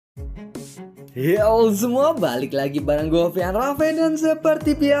Yo semua, balik lagi bareng gue Fian Rafe. Dan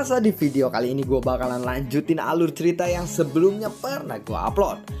seperti biasa di video kali ini gue bakalan lanjutin alur cerita yang sebelumnya pernah gue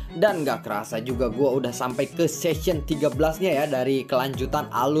upload. Dan gak kerasa juga gue udah sampai ke session 13 nya ya dari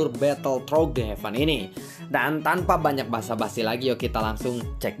kelanjutan alur battle Through The Heavens ini. Dan tanpa banyak basa-basi lagi, yuk kita langsung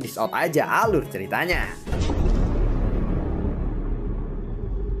check this out aja alur ceritanya.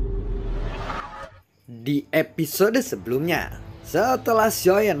 Di episode sebelumnya, setelah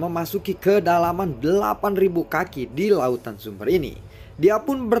Xiao Yan memasuki kedalaman 8.000 kaki di lautan sumber ini, dia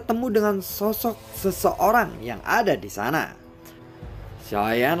pun bertemu dengan sosok seseorang yang ada di sana.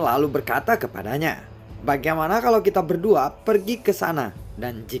 Xiao Yan lalu berkata kepadanya, "Bagaimana kalau kita berdua pergi ke sana?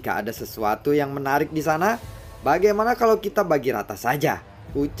 Dan jika ada sesuatu yang menarik di sana, bagaimana kalau kita bagi rata saja?"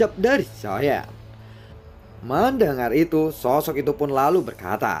 ucap dari Xiao Yan. Mendengar itu, sosok itu pun lalu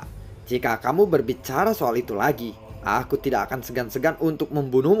berkata, "Jika kamu berbicara soal itu lagi, aku tidak akan segan-segan untuk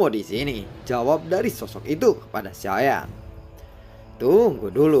membunuhmu di sini," jawab dari sosok itu kepada Xiao Yan. "Tunggu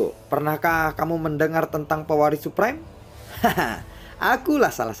dulu, pernahkah kamu mendengar tentang pewaris supreme?" "Haha,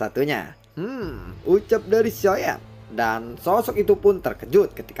 akulah salah satunya," ucap dari Xiao Yan. Dan sosok itu pun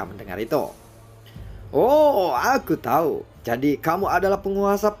terkejut ketika mendengar itu. "Oh, aku tahu. Jadi kamu adalah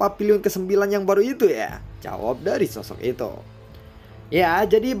penguasa pavilion ke-9 yang baru itu ya?" jawab dari sosok itu. "Ya,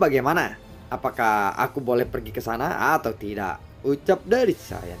 jadi bagaimana? Apakah aku boleh pergi ke sana atau tidak?" ucap dari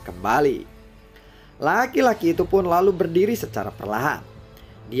Xiao Yan kembali. Laki-laki itu pun lalu berdiri secara perlahan.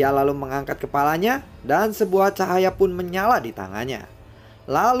 Dia lalu mengangkat kepalanya dan sebuah cahaya pun menyala di tangannya.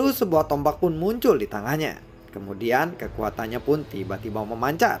 Lalu sebuah tombak pun muncul di tangannya. Kemudian kekuatannya pun tiba-tiba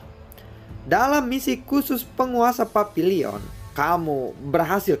memancar. "Dalam misi khusus penguasa pavilion, kamu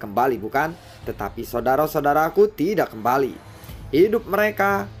berhasil kembali bukan? Tetapi saudara-saudaraku tidak kembali. Hidup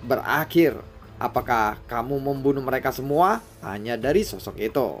mereka berakhir. Apakah kamu membunuh mereka semua?" tanya dari sosok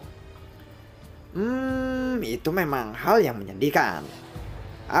itu. Itu memang hal yang menyedihkan.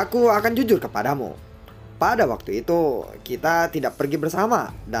 Aku akan jujur kepadamu. Pada waktu itu kita tidak pergi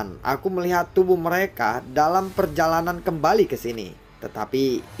bersama dan aku melihat tubuh mereka dalam perjalanan kembali ke sini. Tetapi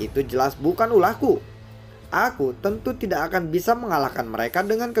itu jelas bukan ulahku. Aku tentu tidak akan bisa mengalahkan mereka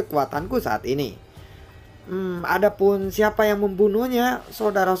dengan kekuatanku saat ini. Adapun siapa yang membunuhnya,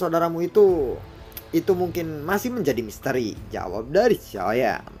 saudara-saudaramu itu mungkin masih menjadi misteri, jawab dari Xiao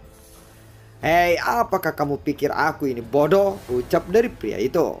Yan. "Hei, apakah kamu pikir aku ini bodoh?" ucap dari pria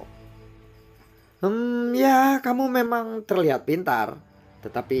itu. Ya, kamu memang terlihat pintar.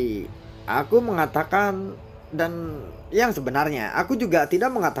 Tetapi aku mengatakan, dan yang sebenarnya aku juga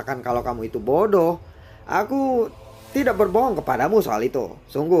tidak mengatakan kalau kamu itu bodoh. Aku tidak berbohong kepadamu soal itu.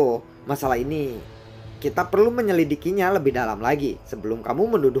 Sungguh, masalah ini kita perlu menyelidikinya lebih dalam lagi sebelum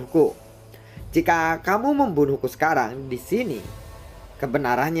kamu menuduhku. Jika kamu membunuhku sekarang di sini,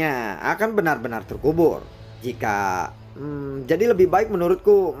 kebenarannya akan benar-benar terkubur. Jadi lebih baik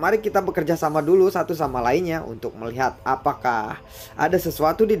menurutku, mari kita bekerja sama dulu satu sama lainnya untuk melihat apakah ada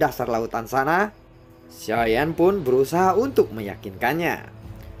sesuatu di dasar lautan sana. Xiao Yan pun berusaha untuk meyakinkannya.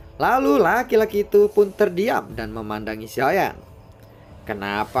 Lalu laki-laki itu pun terdiam dan memandangi Xiao Yan.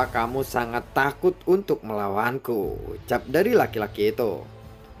 "Kenapa kamu sangat takut untuk melawanku?" ucap dari laki-laki itu.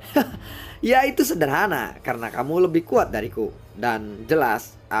 "Ya, itu sederhana, karena kamu lebih kuat dariku. Dan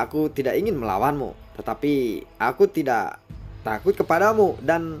jelas aku tidak ingin melawanmu. Tetapi aku tidak takut kepadamu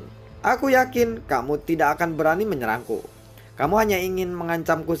dan aku yakin kamu tidak akan berani menyerangku. Kamu hanya ingin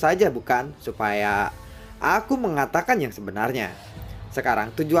mengancamku saja bukan? Supaya aku mengatakan yang sebenarnya. Sekarang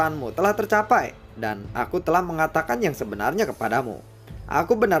tujuanmu telah tercapai dan aku telah mengatakan yang sebenarnya kepadamu.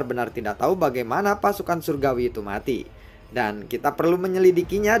 Aku benar-benar tidak tahu bagaimana pasukan surgawi itu mati. Dan kita perlu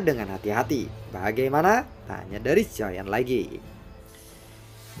menyelidikinya dengan hati-hati. Bagaimana?" tanya dari Xiao Yan lagi.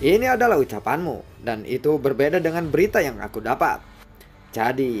 "Ini adalah ucapanmu dan itu berbeda dengan berita yang aku dapat.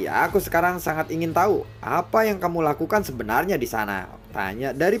 Jadi aku sekarang sangat ingin tahu apa yang kamu lakukan sebenarnya di sana,"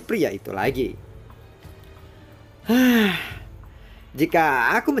 tanya dari pria itu lagi.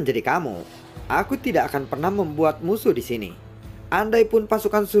 "Jika aku menjadi kamu, aku tidak akan pernah membuat musuh di sini. Andai pun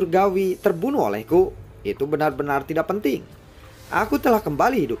pasukan surgawi terbunuh olehku, itu benar-benar tidak penting. Aku telah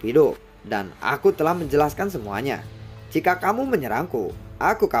kembali hidup-hidup dan aku telah menjelaskan semuanya. Jika kamu menyerangku,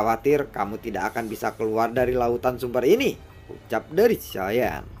 aku khawatir kamu tidak akan bisa keluar dari lautan sumber ini," ucap dari Xiao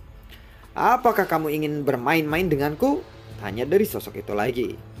Yan. "Apakah kamu ingin bermain-main denganku?" tanya dari sosok itu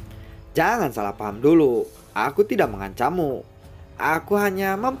lagi. "Jangan salah paham dulu, aku tidak mengancammu. Aku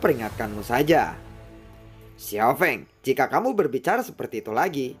hanya memperingatkanmu saja." "Xiao Feng, jika kamu berbicara seperti itu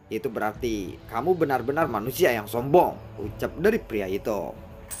lagi, itu berarti kamu benar-benar manusia yang sombong," ucap dari pria itu.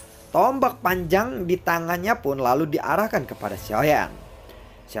 Tombak panjang di tangannya pun lalu diarahkan kepada Xiao Yan.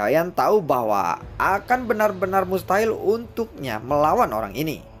 Xiao Yan tahu bahwa akan benar-benar mustahil untuknya melawan orang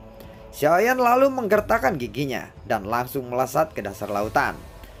ini. Xiao Yan lalu menggertakkan giginya dan langsung melesat ke dasar lautan.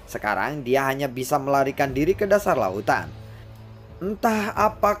 Sekarang dia hanya bisa melarikan diri ke dasar lautan. Entah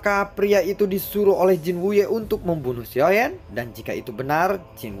apakah pria itu disuruh oleh Jin Wuye untuk membunuh Xiao Yan, dan jika itu benar,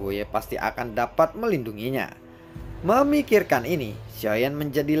 Jin Wuye pasti akan dapat melindunginya. Memikirkan ini, Xiao Yan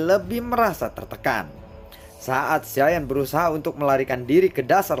menjadi lebih merasa tertekan. Saat Xiao Yan berusaha untuk melarikan diri ke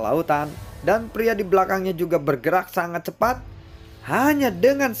dasar lautan, dan pria di belakangnya juga bergerak sangat cepat, hanya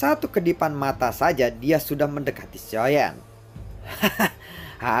dengan satu kedipan mata saja dia sudah mendekati Xiao Yan.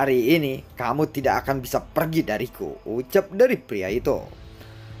 Hari ini kamu tidak akan bisa pergi dariku, ucap dari pria itu.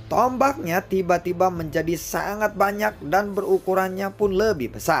 Tombaknya tiba-tiba menjadi sangat banyak dan berukurannya pun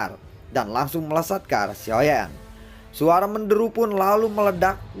lebih besar, dan langsung melesat ke arah Xiao Yan. Suara menderu pun lalu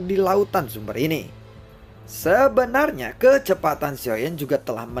meledak di lautan sumber ini. Sebenarnya kecepatan Xiao Yan juga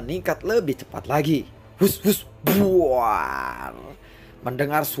telah meningkat lebih cepat lagi. Hus hus buar.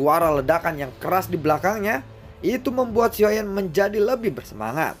 Mendengar suara ledakan yang keras di belakangnya, itu membuat Xiao Yan menjadi lebih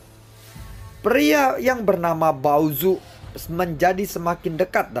bersemangat. Pria yang bernama Baozu menjadi semakin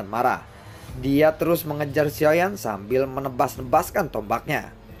dekat dan marah. Dia terus mengejar Xiao Yan sambil menebas-nebaskan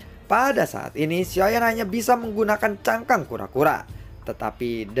tombaknya. Pada saat ini Xiao Yan hanya bisa menggunakan cangkang kura-kura.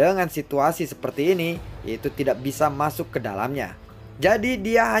 Tetapi dengan situasi seperti ini, itu tidak bisa masuk ke dalamnya. Jadi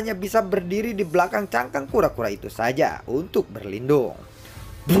dia hanya bisa berdiri di belakang cangkang kura-kura itu saja untuk berlindung.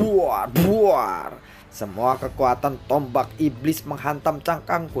 Buar, buar. Semua kekuatan tombak iblis menghantam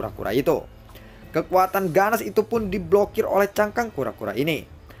cangkang kura-kura itu. Kekuatan ganas itu pun diblokir oleh cangkang kura-kura ini.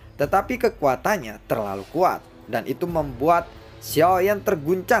 Tetapi kekuatannya terlalu kuat, dan itu membuat Xiao Yan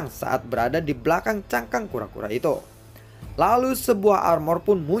terguncang saat berada di belakang cangkang kura-kura itu. Lalu sebuah armor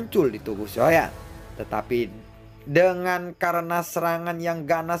pun muncul di tubuh Xiao Yan. Tetapi karena serangan yang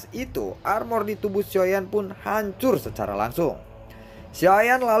ganas itu, armor di tubuh Xiao Yan pun hancur secara langsung. Xiao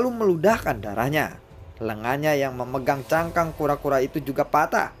Yan lalu meludahkan darahnya. Lengannya yang memegang cangkang kura-kura itu juga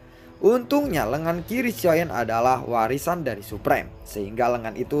patah. Untungnya lengan kiri Xiao Yan adalah warisan dari Supreme, sehingga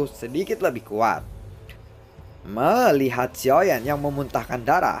lengan itu sedikit lebih kuat. Melihat Xiao Yan yang memuntahkan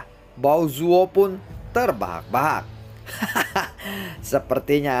darah, Baozuo pun terbahak-bahak.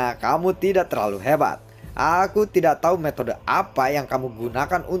 Sepertinya kamu tidak terlalu hebat. Aku tidak tahu metode apa yang kamu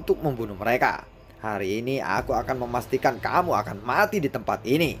gunakan untuk membunuh mereka. Hari ini aku akan memastikan kamu akan mati di tempat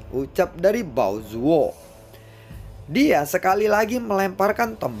ini, ucap dari Baozuo. Dia sekali lagi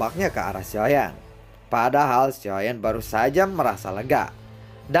melemparkan tombaknya ke arah Xiao Yan. Padahal Xiao Yan baru saja merasa lega,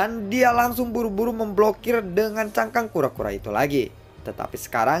 dan dia langsung buru-buru memblokir dengan cangkang kura-kura itu lagi. Tetapi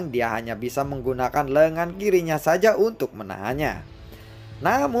sekarang dia hanya bisa menggunakan lengan kirinya saja untuk menahannya.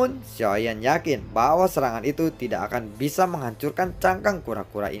 Namun Xiao Yan yakin bahwa serangan itu tidak akan bisa menghancurkan cangkang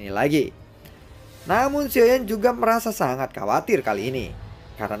kura-kura ini lagi. Namun Xiao Yan juga merasa sangat khawatir kali ini,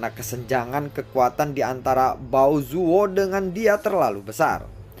 karena kesenjangan kekuatan di antara Baozuo dengan dia terlalu besar,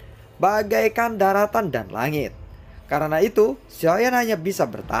 bagaikan daratan dan langit. Karena itu Xiao Yan hanya bisa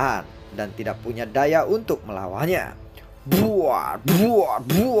bertahan dan tidak punya daya untuk melawannya. Buar, buar,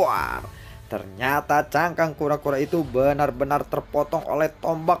 buar. Ternyata cangkang kura-kura itu benar-benar terpotong oleh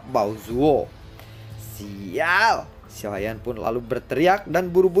tombak Baozuo. Sial! Xiao Yan pun lalu berteriak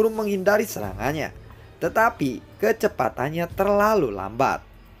dan buru-buru menghindari serangannya. Tetapi kecepatannya terlalu lambat.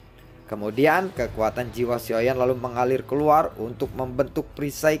 Kemudian kekuatan jiwa Xiao Yan lalu mengalir keluar untuk membentuk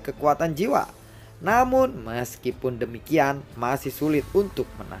perisai kekuatan jiwa. Namun meskipun demikian masih sulit untuk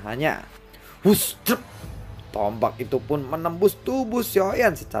menahannya. Hus, cep. Tombak itu pun menembus tubuh Xiao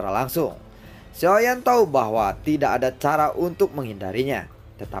Yan secara langsung. Xiao Yan tahu bahwa tidak ada cara untuk menghindarinya,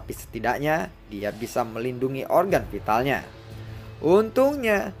 tetapi setidaknya dia bisa melindungi organ vitalnya.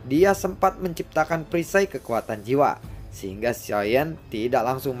 Untungnya dia sempat menciptakan perisai kekuatan jiwa, sehingga Xiao Yan tidak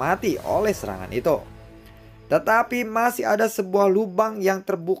langsung mati oleh serangan itu. Tetapi masih ada sebuah lubang yang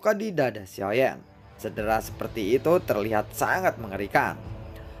terbuka di dada Xiao Yan. Cedera seperti itu terlihat sangat mengerikan.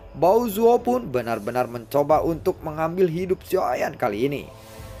 Baozuo pun benar-benar mencoba untuk mengambil hidup Xiao Yan kali ini.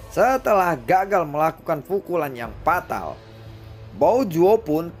 Setelah gagal melakukan pukulan yang fatal, Baozuo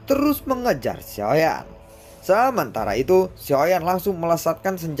pun terus mengejar Xiao Yan. Sementara itu Xiao Yan langsung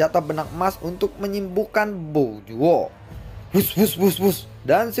melesatkan senjata benang emas untuk menyembuhkan Baozuo. Wus wus wus wus.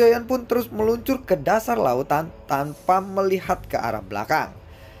 Dan Xiao Yan pun terus meluncur ke dasar lautan tanpa melihat ke arah belakang.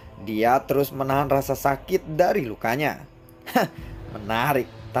 Dia terus menahan rasa sakit dari lukanya.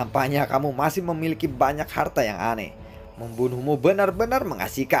 Menarik. Tampaknya kamu masih memiliki banyak harta yang aneh. Membunuhmu benar-benar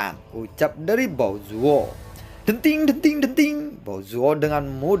mengasihkan, ucap dari Baozuo. Denting, denting, denting. Baozuo dengan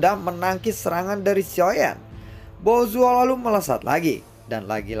mudah menangkis serangan dari Xiao Yan. Baozuo lalu melesat lagi dan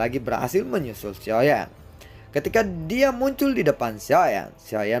lagi-lagi berhasil menyusul Xiao Yan. Ketika dia muncul di depan Xiao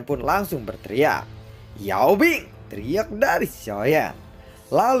Yan pun langsung berteriak. "Yao Bing!" teriak dari Xiao Yan.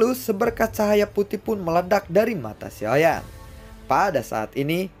 Lalu seberkas cahaya putih pun meledak dari mata Xiao Yan. Pada saat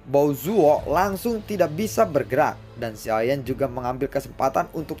ini, Bao Zuo langsung tidak bisa bergerak dan Xiao Yan juga mengambil kesempatan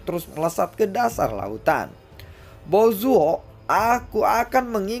untuk terus melesat ke dasar lautan. "Bao Zuo, aku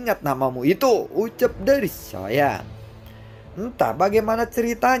akan mengingat namamu itu," ucap dari Xiao Yan. Entah bagaimana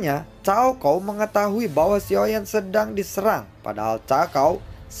ceritanya, Cao Cao mengetahui bahwa Xiao Yan sedang diserang, padahal Cao Cao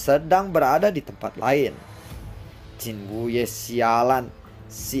sedang berada di tempat lain. "Jin Wuye sialan,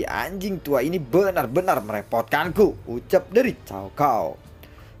 si anjing tua ini benar-benar merepotkanku," ucap dari Cao Cao.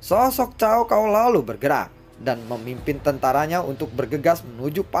 Sosok Cao Cao lalu bergerak dan memimpin tentaranya untuk bergegas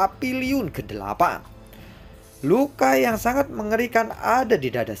menuju paviliun ke-8. Luka yang sangat mengerikan ada di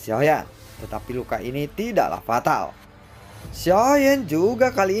dada Xiao Yan, tetapi luka ini tidaklah fatal. Xiao Yan juga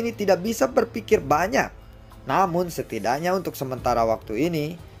kali ini tidak bisa berpikir banyak. Namun setidaknya untuk sementara waktu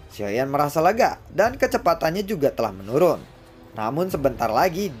ini, Xiao Yan merasa lega dan kecepatannya juga telah menurun. Namun sebentar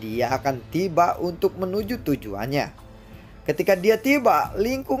lagi dia akan tiba untuk menuju tujuannya. Ketika dia tiba,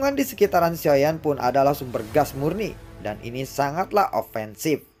 lingkungan di sekitaran Xiao Yan pun adalah sumber gas murni, dan ini sangatlah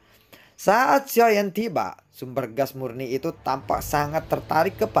ofensif. Saat Xiao Yan tiba, sumber gas murni itu tampak sangat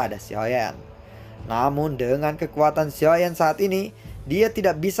tertarik kepada Xiao Yan. Namun dengan kekuatan Xiao Yan saat ini, dia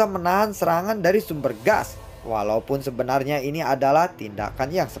tidak bisa menahan serangan dari sumber gas, walaupun sebenarnya ini adalah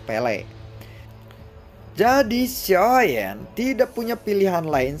tindakan yang sepele. Jadi Xiao Yan tidak punya pilihan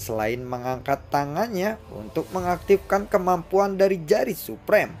lain selain mengangkat tangannya untuk mengaktifkan kemampuan dari jari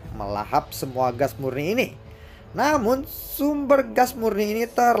supreme melahap semua gas murni ini. Namun sumber gas murni ini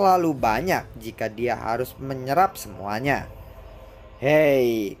terlalu banyak jika dia harus menyerap semuanya.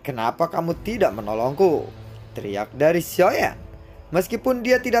 "Hei, kenapa kamu tidak menolongku?" teriak dari Xiao Yan. Meskipun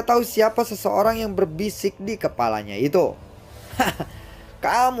dia tidak tahu siapa seseorang yang berbisik di kepalanya itu.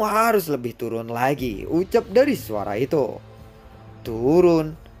 "Kamu harus lebih turun lagi," ucap dari suara itu.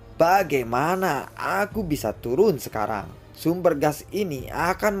 "Turun? Bagaimana aku bisa turun sekarang? Sumber gas ini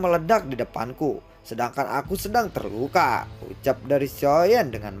akan meledak di depanku, sedangkan aku sedang terluka," ucap dari Xiao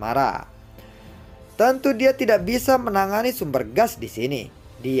Yan dengan marah. Tentu dia tidak bisa menangani sumber gas di sini.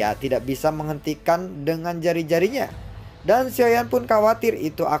 Dia tidak bisa menghentikan dengan jari-jarinya. Dan Xiao Yan pun khawatir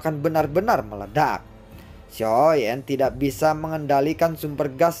itu akan benar-benar meledak. Xiao Yan tidak bisa mengendalikan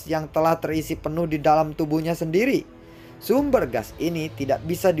sumber gas yang telah terisi penuh di dalam tubuhnya sendiri. Sumber gas ini tidak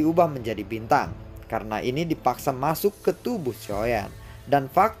bisa diubah menjadi bintang, karena ini dipaksa masuk ke tubuh Xiao Yan, dan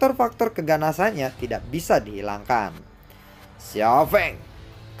faktor-faktor keganasannya tidak bisa dihilangkan. "Xiao Feng,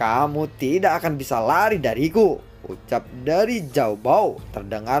 kamu tidak akan bisa lari dariku," ucap dari jauh Bao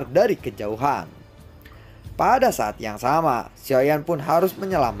terdengar dari kejauhan. Pada saat yang sama, Xiao Yan pun harus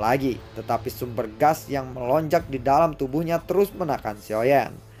menyelam lagi, tetapi sumber gas yang melonjak di dalam tubuhnya terus menekan Xiao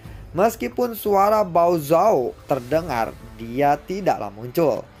Yan. Meskipun suara Bao Zhao terdengar, dia tidaklah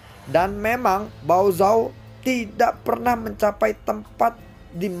muncul. Dan memang Bao Zhao tidak pernah mencapai tempat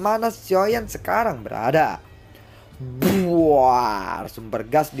di mana Xiao Yan sekarang berada. Buar, sumber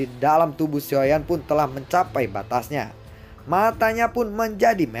gas di dalam tubuh Xiao Yan pun telah mencapai batasnya. Matanya pun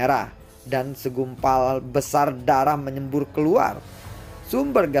menjadi merah dan segumpal besar darah menyembur keluar.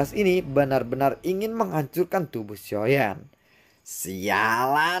 Sumber gas ini benar-benar ingin menghancurkan tubuh Xiao Yan.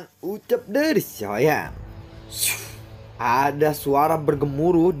 "Sialan," ucap dari Xiao Yan. Ada suara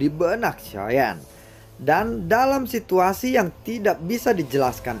bergemuruh di benak Xiao Yan. Dan dalam situasi yang tidak bisa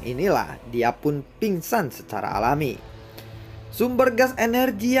dijelaskan inilah dia pun pingsan secara alami. Sumber gas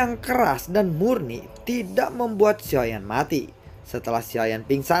energi yang keras dan murni tidak membuat Xiao Yan mati. Setelah Xiao Yan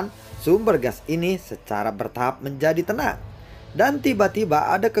pingsan, sumber gas ini secara bertahap menjadi tenang. Dan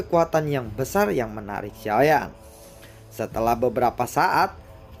tiba-tiba ada kekuatan yang besar yang menarik Xiao Yan. Setelah beberapa saat,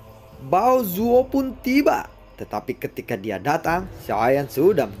 Bao Zuo pun tiba. Tetapi ketika dia datang, Xiao Yan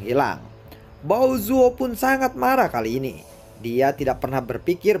sudah menghilang. Bao Zuo pun sangat marah kali ini. Dia tidak pernah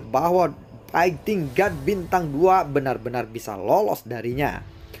berpikir bahwa fighting god bintang 2 benar-benar bisa lolos darinya.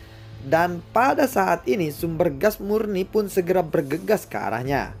 Dan pada saat ini sumber gas murni pun segera bergegas ke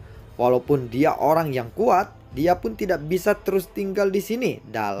arahnya. Walaupun dia orang yang kuat, dia pun tidak bisa terus tinggal di sini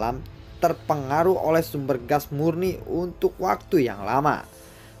dalam terpengaruh oleh sumber gas murni untuk waktu yang lama.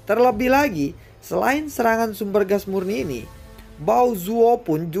 Terlebih lagi, selain serangan sumber gas murni ini, Bao Zuo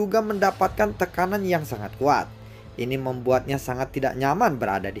pun juga mendapatkan tekanan yang sangat kuat. Ini membuatnya sangat tidak nyaman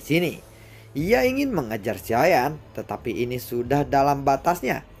berada di sini. Ia ingin mengejar Xiao Yan, tetapi ini sudah dalam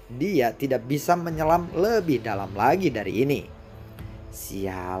batasnya. Dia tidak bisa menyelam lebih dalam lagi dari ini.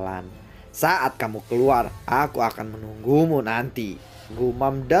 "Sialan, saat kamu keluar, aku akan menunggumu nanti,"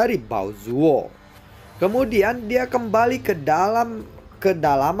 gumam dari Baozuo. Kemudian dia kembali ke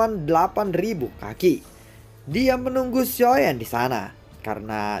kedalaman 8.000 kaki. Dia menunggu Xiao Yan di sana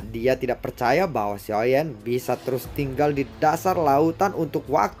karena dia tidak percaya bahwa Xiao Yan bisa terus tinggal di dasar lautan untuk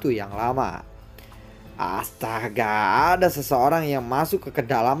waktu yang lama. Astaga, ada seseorang yang masuk ke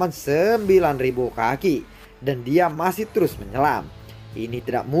kedalaman 9.000 kaki dan dia masih terus menyelam. Ini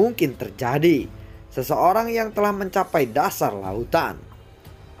tidak mungkin terjadi. Seseorang yang telah mencapai dasar lautan.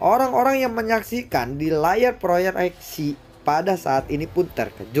 Orang-orang yang menyaksikan di layar proyeksi pada saat ini pun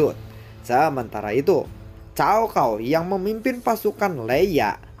terkejut. Sementara itu, Cao Cao yang memimpin pasukan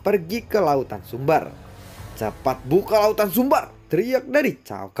Leia pergi ke lautan sumber. "Cepat buka lautan sumber!" teriak dari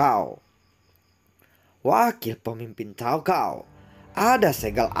Cao Cao. Wakil pemimpin Cao Cao, ada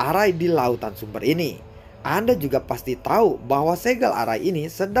segel arai di lautan sumber ini. Anda juga pasti tahu bahwa segel arai ini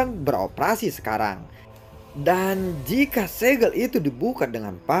sedang beroperasi sekarang. Dan jika segel itu dibuka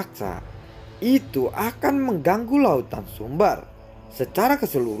dengan paksa, itu akan mengganggu lautan sumber secara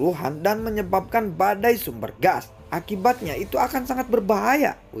keseluruhan dan menyebabkan badai sumber gas. Akibatnya itu akan sangat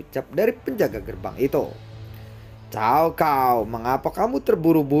berbahaya, ucap dari penjaga gerbang itu. "Cao Cao, mengapa kamu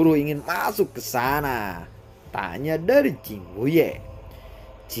terburu-buru ingin masuk ke sana?" tanya dari Jin Wuye.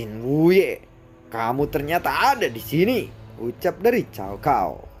 "Jin Wuye, kamu ternyata ada di sini," ucap dari Cao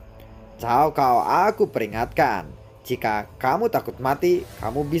Cao. "Cao Cao, aku peringatkan, jika kamu takut mati,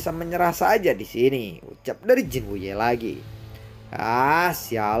 kamu bisa menyerah saja di sini," ucap dari Jin Wuye lagi. "Ah,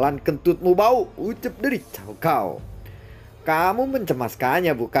 sialan kentutmu bau," ucap dari Cao Cao. "Kamu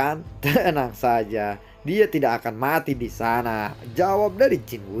mencemaskannya bukan? Tenang saja, dia tidak akan mati di sana," jawab dari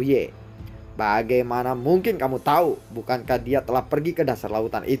Jin Wuye. "Bagaimana mungkin kamu tahu? Bukankah dia telah pergi ke dasar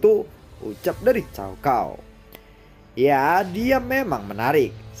lautan itu?" ucap dari Cao Cao. "Ya, dia memang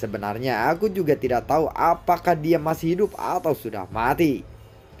menarik. Sebenarnya aku juga tidak tahu apakah dia masih hidup atau sudah mati."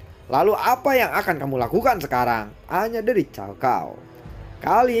 "Lalu apa yang akan kamu lakukan sekarang?" hanya dari Cao Cao.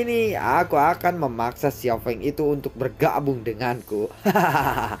 "Kali ini aku akan memaksa Xiao Feng itu untuk bergabung denganku,"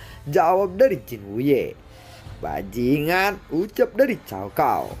 jawab dari Jin Wuye. "Bajingan," ucap dari Cao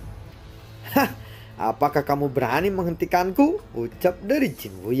Cao. "Apakah kamu berani menghentikanku?" ucap dari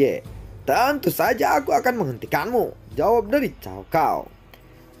Jin Wuye. "Tentu saja aku akan menghentikanmu," jawab dari Cao Cao.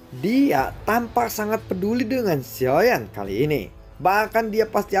 Dia tampak sangat peduli dengan Xiao Yan kali ini. Bahkan dia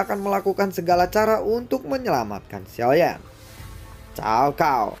pasti akan melakukan segala cara untuk menyelamatkan Xiao Yan. "Cao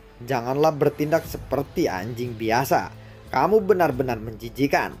Cao, janganlah bertindak seperti anjing biasa. Kamu benar-benar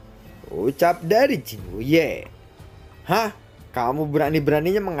menjijikan," ucap dari Jin Wuye. "Hah? Kamu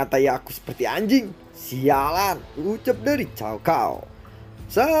berani-beraninya mengatai aku seperti anjing? Sialan," ucap dari Cao Cao.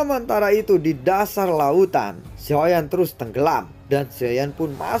 Sementara itu di dasar lautan, Xiao Yan terus tenggelam dan Xiao Yan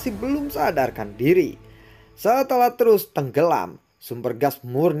pun masih belum sadarkan diri. Setelah terus tenggelam, sumber gas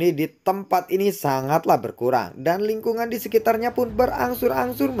murni di tempat ini sangatlah berkurang dan lingkungan di sekitarnya pun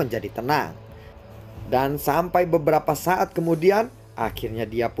berangsur-angsur menjadi tenang. Dan sampai beberapa saat kemudian, akhirnya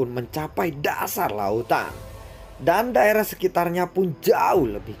dia pun mencapai dasar lautan. Dan daerah sekitarnya pun jauh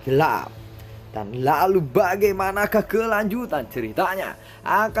lebih gelap. Dan lalu bagaimanakah kelanjutan ceritanya?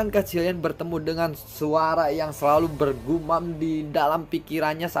 Akankah Xiao Yan bertemu dengan suara yang selalu bergumam di dalam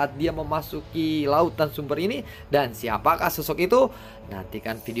pikirannya saat dia memasuki lautan sumber ini? Dan siapakah sosok itu?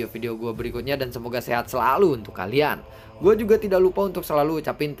 Nantikan video-video gue berikutnya dan semoga sehat selalu untuk kalian. Gue juga tidak lupa untuk selalu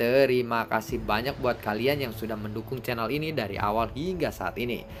ucapin terima kasih banyak buat kalian yang sudah mendukung channel ini dari awal hingga saat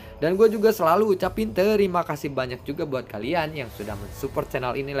ini. Dan gue juga selalu ucapin terima kasih banyak juga buat kalian yang sudah mensupport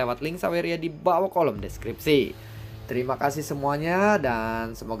channel ini lewat link saweria di bawah kolom deskripsi. Terima kasih semuanya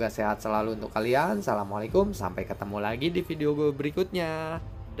dan semoga sehat selalu untuk kalian. Assalamualaikum, sampai ketemu lagi di video gue berikutnya.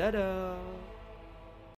 Dadah.